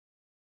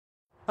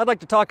I'd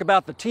like to talk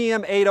about the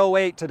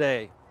TM808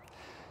 today.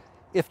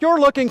 If you're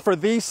looking for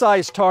these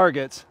size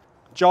targets,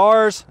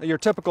 jars, your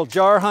typical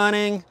jar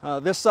hunting,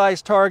 this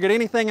size target,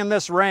 anything in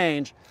this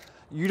range,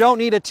 you don't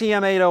need a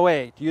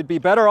TM808. You'd be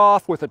better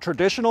off with a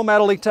traditional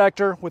metal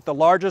detector with the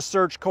largest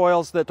search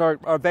coils that are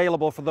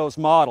available for those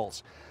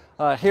models.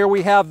 Here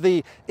we have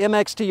the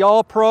MXT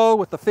All Pro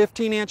with the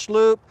 15-inch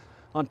loop.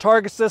 On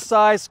targets this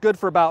size, good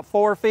for about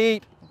 4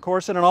 feet, of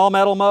course in an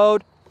all-metal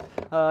mode.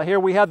 Here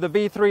we have the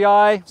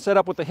V3i set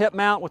up with the hip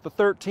mount with the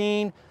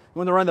 13.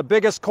 When they're on the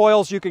biggest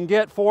coils you can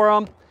get for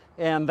them,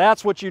 and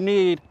that's what you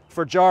need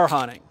for jar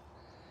hunting.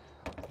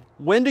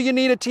 When do you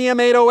need a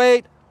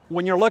TM808?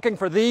 When you're looking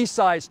for these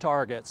size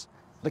targets.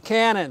 The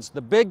cannons,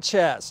 the big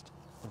chest,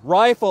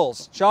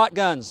 rifles,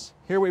 shotguns.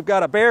 Here we've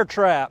got a bear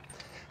trap.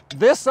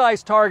 This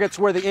size target's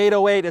where the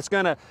 808 is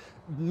going to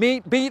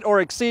beat or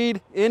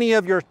exceed any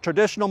of your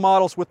traditional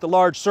models with the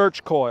large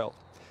search coil.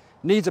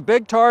 Needs a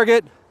big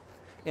target,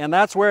 and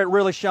that's where it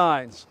really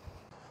shines.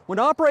 When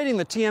operating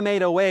the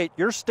TM808,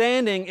 you're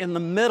standing in the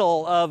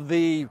middle of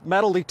the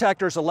metal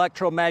detector's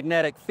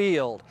electromagnetic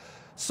field.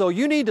 So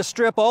you need to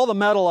strip all the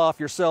metal off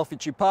yourself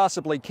that you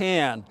possibly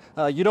can.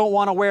 You don't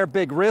want to wear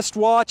big wrist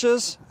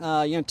watches.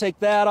 Take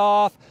that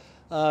off.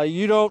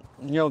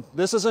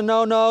 This is a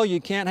no-no. You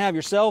can't have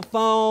your cell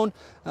phone.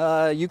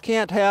 You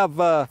can't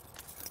have,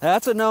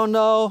 that's a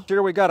no-no.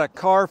 Here we got a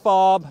car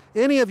fob.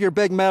 Any of your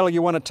big metal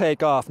you want to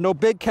take off. No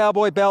big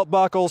cowboy belt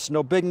buckles,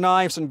 no big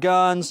knives and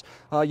guns.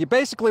 You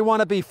basically want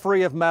to be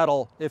free of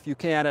metal if you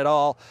can at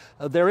all.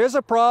 There is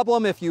a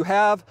problem if you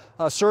have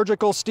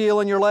surgical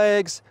steel in your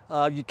legs.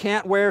 You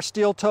can't wear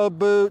steel-toed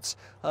boots.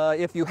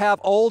 If you have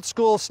old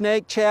school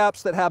snake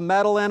chaps that have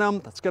metal in them,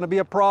 that's going to be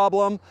a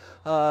problem.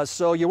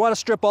 So you want to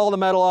strip all the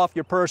metal off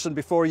your person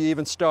before you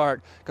even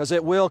start, because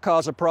it will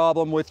cause a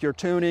problem with your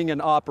tuning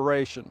and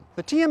operation.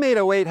 The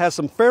TM808 has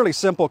some fairly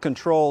simple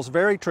controls,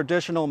 very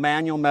traditional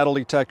manual metal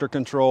detector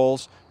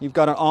controls. You've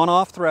got an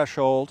on-off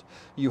threshold.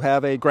 You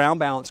have a ground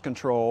balance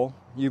control.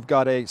 You've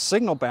got a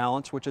signal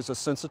balance, which is a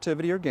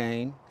sensitivity or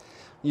gain.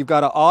 You've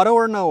got an auto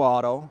or no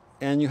auto,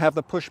 and you have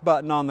the push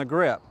button on the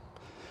grip.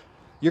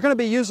 You're going to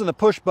be using the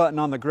push button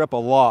on the grip a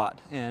lot,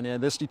 and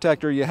in this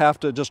detector you have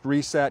to just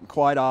reset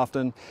quite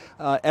often.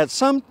 At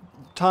some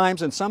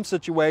times, in some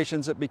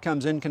situations, it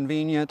becomes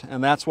inconvenient,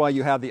 and that's why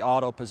you have the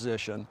auto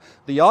position.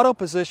 The auto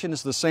position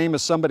is the same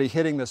as somebody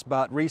hitting this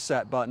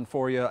reset button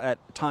for you at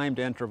timed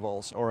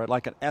intervals, or at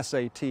like an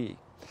SAT.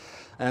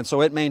 And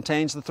so it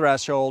maintains the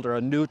threshold or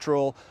a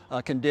neutral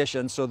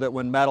condition so that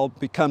when metal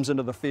comes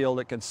into the field,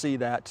 it can see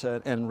that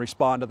and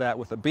respond to that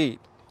with a beep.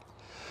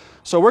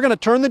 So we're going to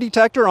turn the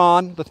detector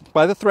on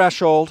by the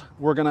threshold.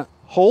 We're going to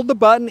hold the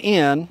button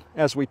in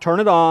as we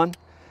turn it on,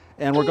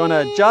 and we're going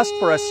to adjust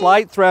for a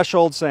slight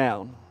threshold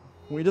sound.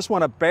 We just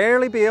want to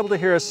barely be able to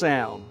hear a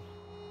sound.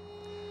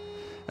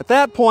 At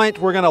that point,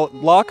 we're going to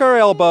lock our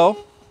elbow,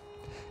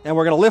 and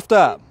we're going to lift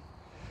up.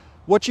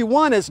 What you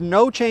want is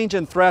no change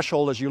in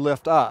threshold as you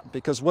lift up,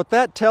 because what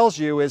that tells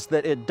you is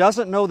that it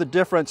doesn't know the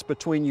difference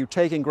between you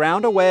taking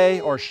ground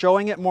away or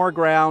showing it more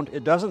ground.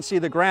 It doesn't see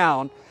the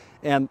ground.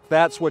 And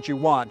that's what you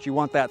want. You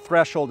want that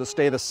threshold to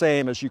stay the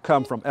same as you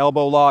come from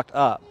elbow locked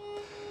up.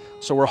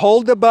 So we're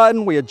holding the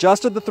button, we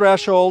adjusted the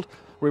threshold,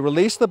 we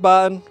release the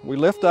button, we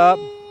lift up.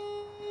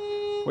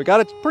 We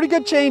got a pretty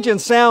good change in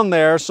sound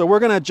there, so we're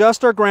going to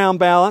adjust our ground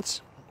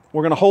balance.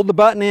 We're going to hold the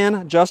button in,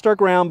 adjust our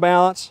ground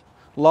balance,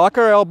 lock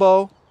our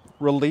elbow,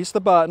 release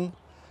the button,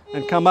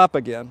 and come up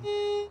again.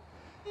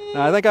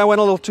 Now I think I went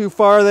a little too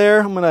far there.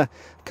 I'm going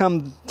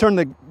to turn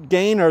the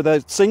gain or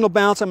the signal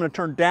balance, I'm going to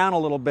turn down a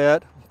little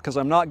bit, because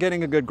I'm not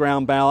getting a good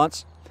ground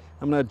balance.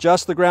 I'm going to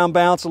adjust the ground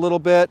balance a little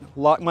bit,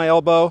 lock my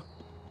elbow.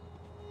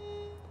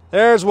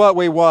 There's what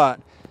we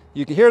want.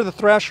 You can hear the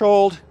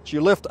threshold as you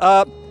lift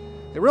up.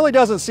 It really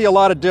doesn't see a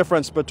lot of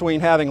difference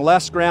between having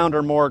less ground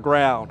or more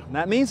ground. And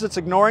that means it's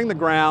ignoring the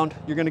ground.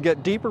 You're going to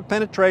get deeper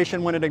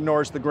penetration when it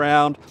ignores the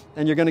ground,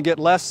 and you're going to get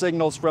less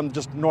signals from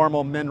just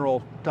normal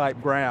mineral type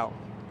ground.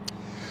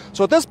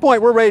 So at this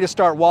point we're ready to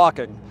start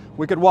walking.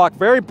 We could walk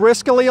very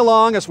briskly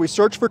along as we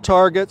search for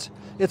targets.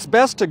 It's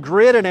best to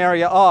grid an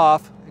area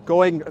off,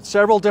 going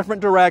several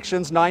different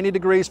directions, 90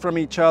 degrees from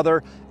each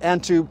other,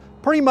 and to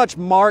pretty much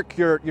mark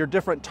your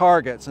different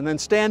targets, and then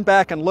stand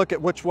back and look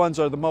at which ones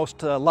are the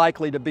most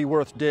likely to be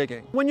worth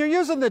digging. When you're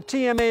using the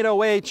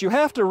TM808, you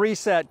have to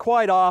reset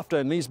quite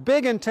often. These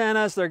big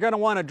antennas, they're going to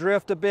want to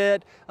drift a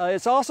bit.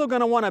 It's also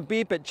going to want to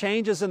beep at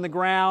changes in the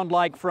ground,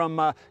 like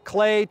from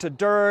clay to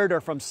dirt or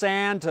from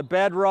sand to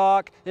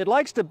bedrock. It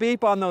likes to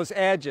beep on those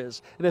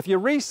edges, and if you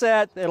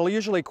reset, it'll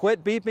usually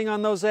quit beeping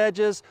on those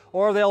edges,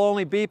 or they'll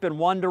only beep in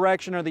one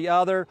direction or the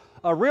other.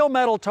 A real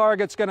metal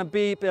target's going to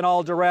beep in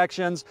all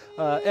directions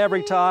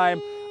every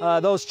time.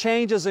 Those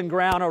changes in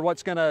ground are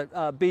what's going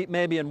to beep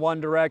maybe in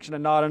one direction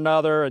and not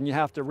another, and you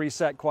have to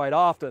reset quite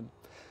often.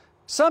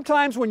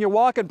 Sometimes when you're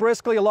walking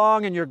briskly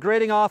along and you're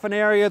gridding off an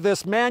area,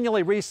 this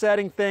manually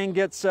resetting thing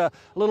gets a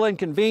little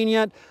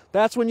inconvenient.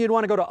 That's when you'd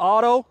want to go to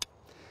auto.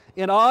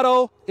 In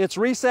auto, it's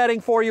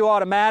resetting for you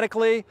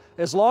automatically.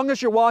 As long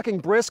as you're walking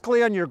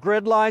briskly on your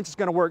grid lines, it's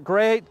going to work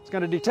great. It's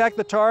going to detect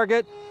the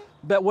target.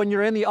 But when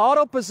you're in the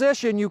auto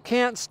position, you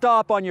can't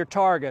stop on your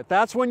target.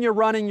 That's when you're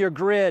running your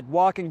grid,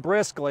 walking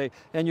briskly,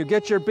 and you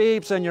get your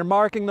beeps and you're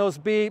marking those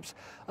beeps.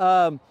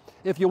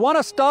 If you want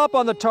to stop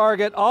on the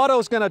target,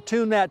 auto's going to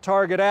tune that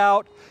target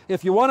out.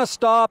 If you want to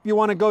stop, you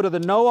want to go to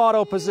the no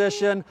auto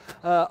position.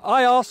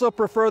 I also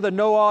prefer the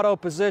no auto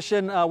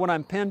position when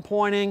I'm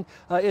pinpointing.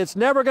 It's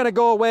never going to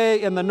go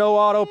away in the no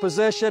auto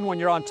position when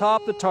you're on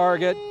top of the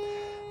target.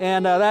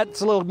 And that's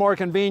a little more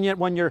convenient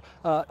when you're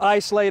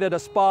isolated a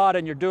spot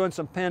and you're doing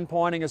some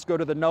pinpointing, is go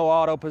to the no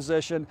auto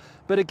position.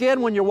 But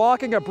again, when you're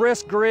walking a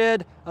brisk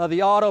grid,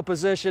 the auto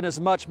position is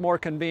much more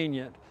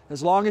convenient.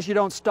 As long as you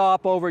don't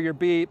stop over your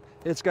beep,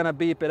 it's going to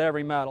beep at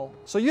every metal.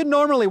 So you'd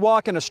normally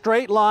walk in a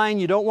straight line.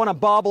 You don't want to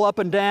bobble up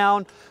and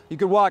down. You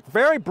could walk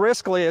very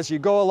briskly as you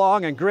go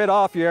along and grid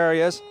off your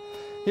areas.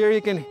 Here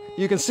you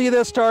can see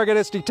this target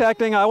it's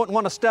detecting. I wouldn't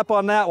want to step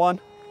on that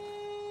one.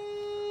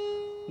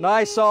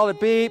 Nice solid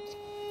beep.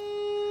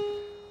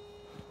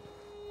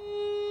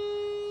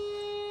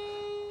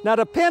 Now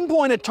to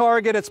pinpoint a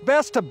target, it's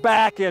best to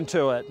back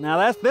into it.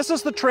 Now this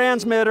is the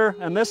transmitter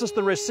and this is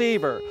the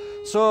receiver.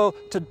 So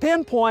to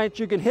pinpoint,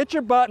 you can hit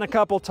your button a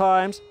couple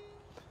times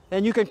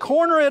and you can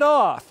corner it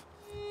off.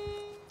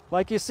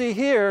 Like you see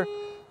here,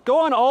 go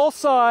on all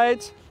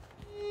sides,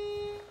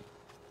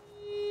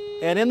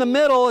 and in the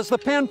middle is the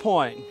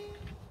pinpoint.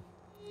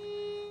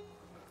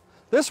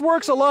 This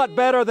works a lot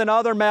better than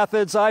other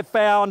methods I've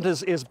found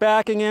is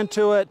backing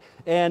into it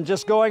and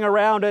just going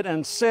around it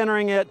and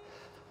centering it.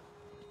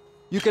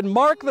 You can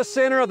mark the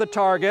center of the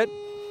target,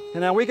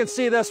 and now we can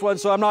see this one,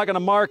 so I'm not going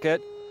to mark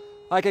it.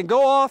 I can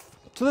go off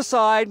to the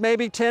side,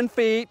 maybe 10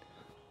 feet,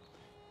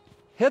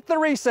 hit the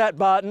reset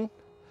button,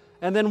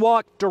 and then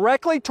walk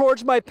directly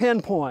towards my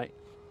pinpoint.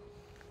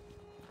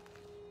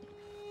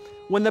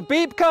 When the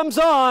beep comes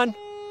on,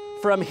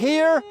 from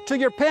here to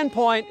your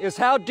pinpoint is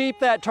how deep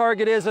that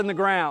target is in the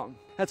ground.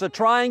 That's a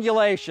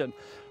triangulation.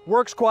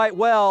 Works quite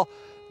well.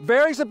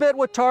 Varies a bit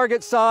with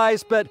target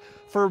size, but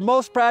for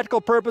most practical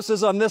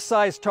purposes on this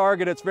size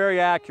target, it's very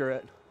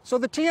accurate. So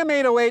the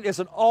TM808 is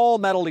an all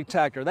metal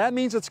detector. That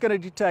means it's going to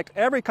detect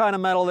every kind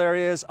of metal there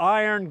is: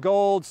 iron,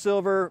 gold,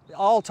 silver,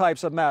 all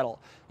types of metal.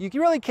 You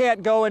really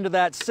can't go into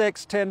that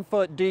 6-10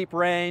 foot deep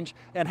range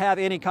and have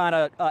any kind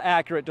of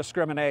accurate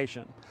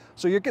discrimination.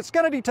 So it's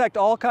going to detect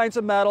all kinds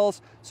of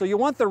metals. So you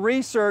want the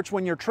research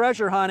when you're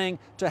treasure hunting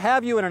to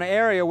have you in an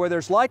area where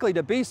there's likely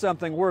to be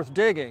something worth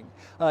digging.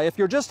 If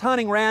you're just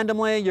hunting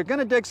randomly, you're going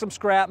to dig some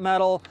scrap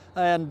metal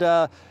and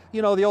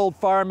you know, the old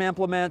farm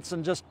implements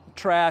and just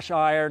trash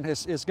iron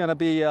is going to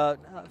be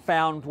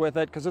found with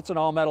it because it's an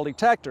all metal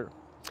detector.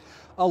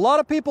 A lot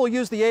of people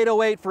use the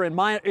 808 for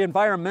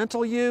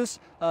environmental use,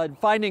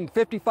 finding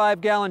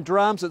 55-gallon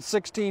drums at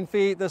 16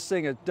 feet. This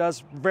thing, it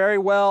does very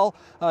well.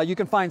 You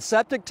can find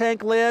septic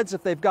tank lids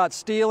if they've got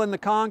steel in the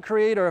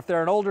concrete, or if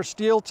they're an older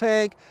steel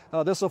tank.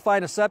 This will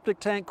find a septic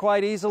tank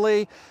quite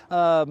easily.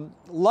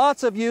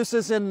 Lots of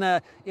uses in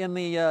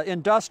the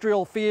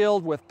industrial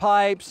field with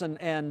pipes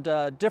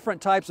and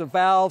different types of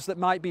valves that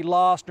might be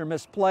lost or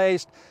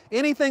misplaced.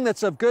 Anything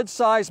that's of good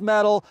size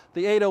metal,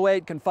 the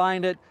 808 can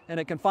find it, and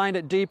it can find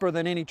it deeper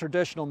than any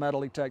traditional metal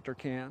detector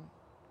can.